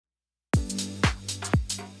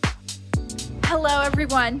Hello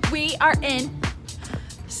everyone, we are in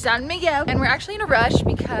San Miguel and we're actually in a rush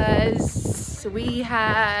because we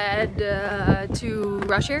had to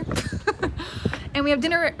rush here. And we have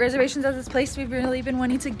dinner reservations at this place we've really been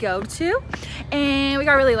wanting to go to, and we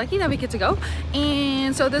got really lucky that we get to go.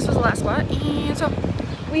 And so this was the last spot, and so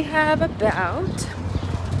we have about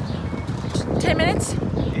 10 minutes,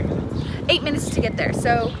 8 minutes to get there,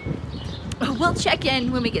 so we'll check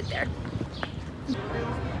in when we get there.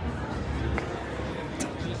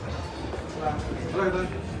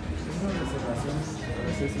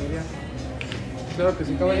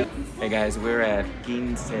 Hey guys, we're at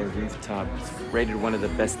Quince Rooftop, rated one of the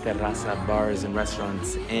best terraza bars and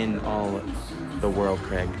restaurants in all the world,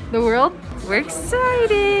 Craig. The world? We're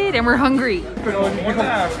excited and we're hungry.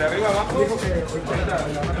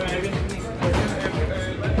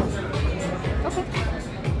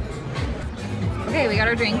 Okay, we got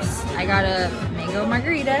our drinks. I got a mango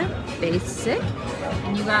margarita, basic,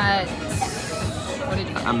 and you got, what did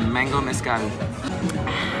you get? A mango mezcal.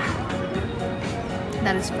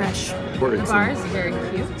 That is fresh. The bar is very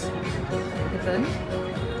cute. Look at them.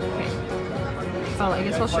 Okay. Oh, I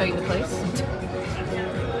guess I'll show you the place.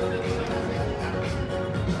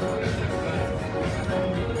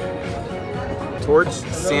 Torch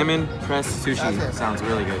salmon pressed sushi. Sounds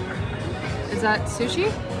really good. Is that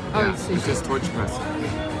sushi? Oh, Yeah, it's sushi. it's just torch press.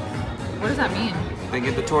 What does that mean? They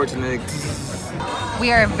get the torch and they...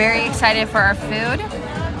 We are very excited for our food.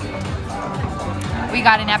 We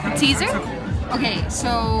got an appetizer. Okay,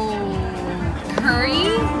 so curry,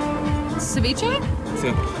 ceviche?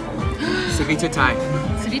 Ceviche Thai.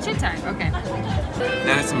 Ceviche Thai, okay.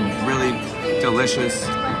 That is some really delicious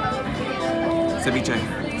ceviche.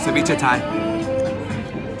 Ceviche Thai.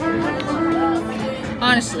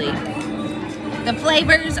 Honestly, the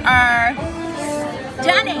flavors are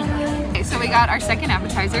stunning. Okay, so we got our second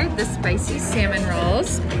appetizer, the spicy salmon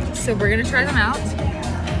rolls. So we're gonna try them out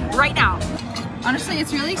right now. Honestly,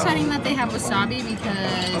 it's really exciting that they have wasabi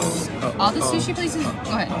because all the sushi places,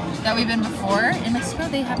 go ahead, that we've been before in Mexico,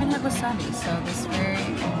 they haven't had wasabi. So this is very,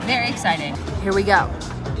 very exciting. Here we go.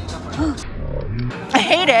 I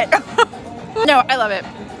hate it. No, I love it.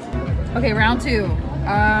 Okay, round two.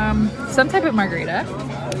 Some type of margarita.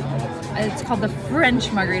 It's called the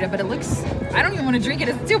French margarita, but it looks, I don't even want to drink it.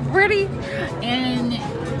 It's too pretty. And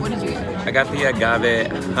what did you get? I got the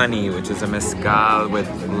agave honey, which is a mezcal with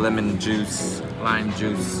lemon juice, lime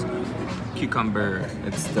juice, cucumber.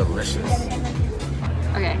 It's delicious.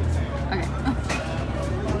 Okay, okay.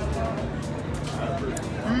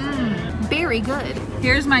 Very good.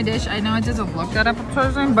 Here's my dish. I know it doesn't look that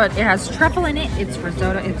appetizing, but it has truffle in it. It's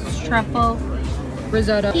risotto. It's truffle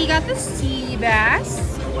risotto. He got the sea bass.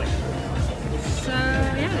 So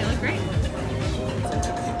yeah, they look great.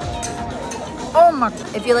 Oh my!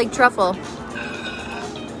 If you like truffle,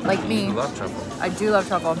 like me, I love truffle. I do love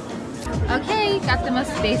truffle. Okay, got the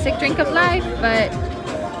most basic drink of life, but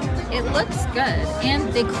it looks good.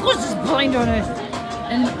 And they closed his blind on it,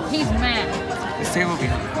 and he's mad. This table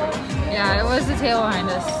behind. Yeah, it was the tail behind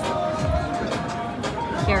us.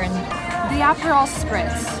 Karen. The Aperol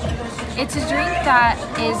Spritz. It's a drink that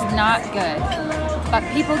is not good, but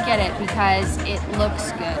people get it because it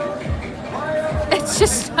looks good. It's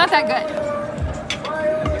just not that good.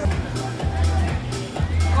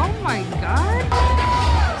 Oh my god.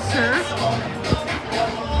 Sir?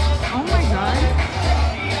 Oh my god.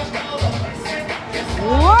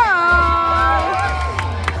 Whoa!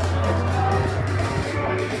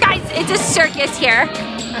 Guys, it's a circus here.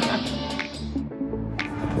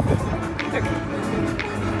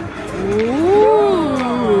 Ooh.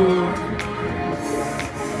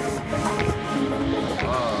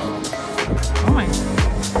 Oh my.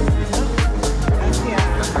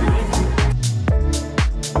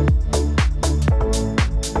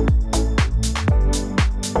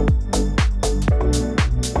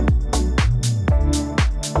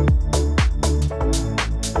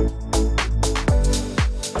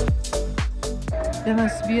 The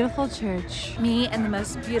most beautiful church. Me and the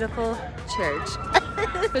most beautiful church.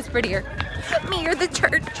 Who's prettier? Me or the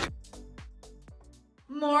church?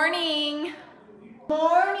 Morning.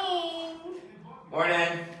 Morning.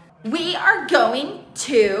 Morning. We are going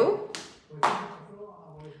to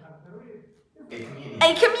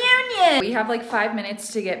a communion. We have like 5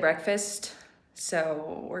 minutes to get breakfast,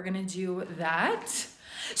 so we're gonna do that.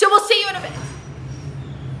 So we'll see you in a bit.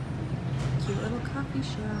 Cute little coffee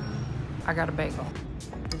shop. I got a bagel.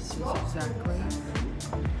 This is exactly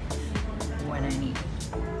what I need.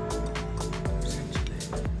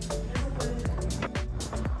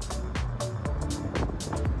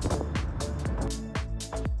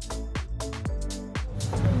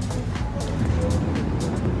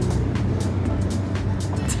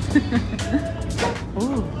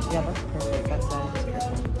 Ooh, yeah, that's perfect. That's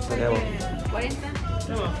What is that?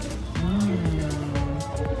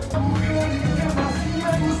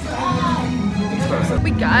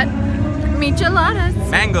 We got micheladas.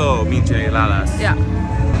 Mango micheladas. Yeah.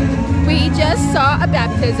 We just saw a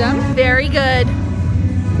baptism. Very good.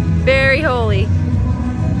 Very holy.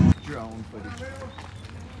 Drone footage.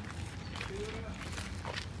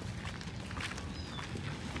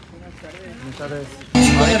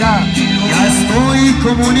 Ya estoy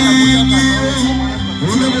como un niño,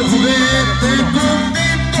 un nuevo juguete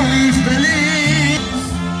contento y feliz.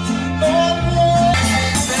 Como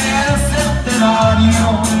el centenario,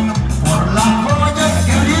 por la joya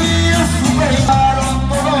que brilla su peinado.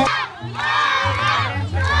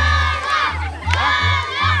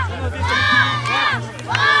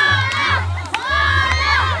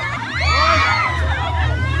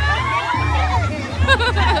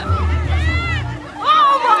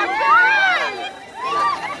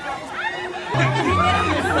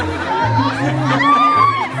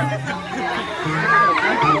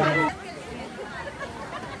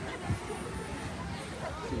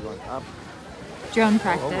 Drone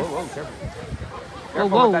practice. Whoa, careful. Whoa, Careful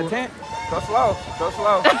whoa. with that tent. Go slow. Go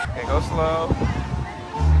slow. Okay, go slow.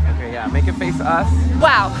 Okay, yeah, make it face us.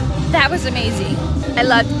 Wow, that was amazing. I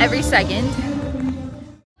loved every second.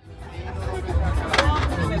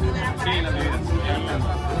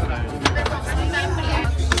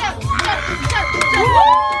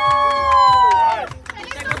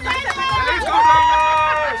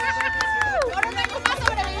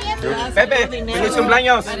 Pepe, feliz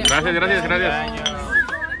cumpleaños. Gracias, gracias, gracias.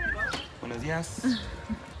 Buenos días.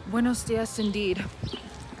 Buenos dias indeed.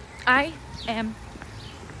 I am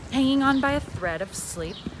hanging on by a thread of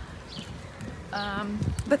sleep.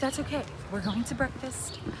 But that's okay. We're going to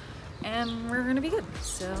breakfast and we're gonna be good.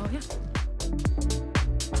 So yeah.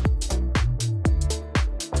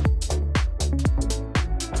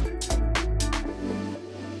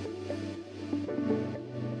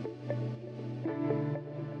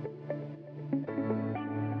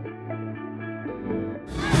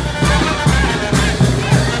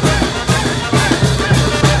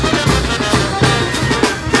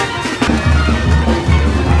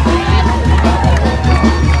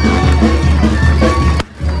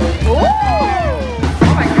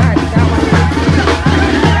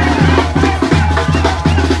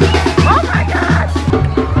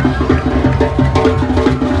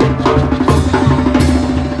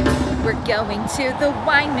 Going to the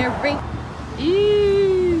winery.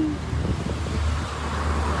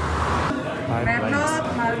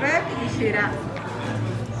 Malbec y Shiraz.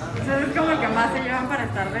 Entonces es como el que más se llevan para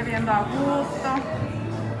estar bebiendo a gusto.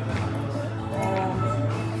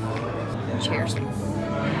 Cheers.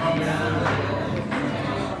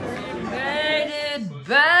 Made it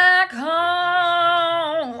back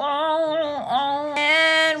home,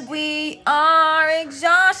 and we are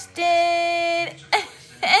exhausted.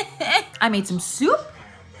 I made some soup.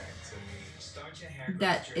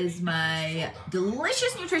 That is my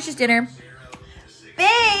delicious, nutritious dinner.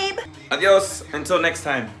 Babe! Adios, until next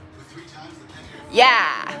time.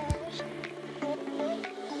 Yeah.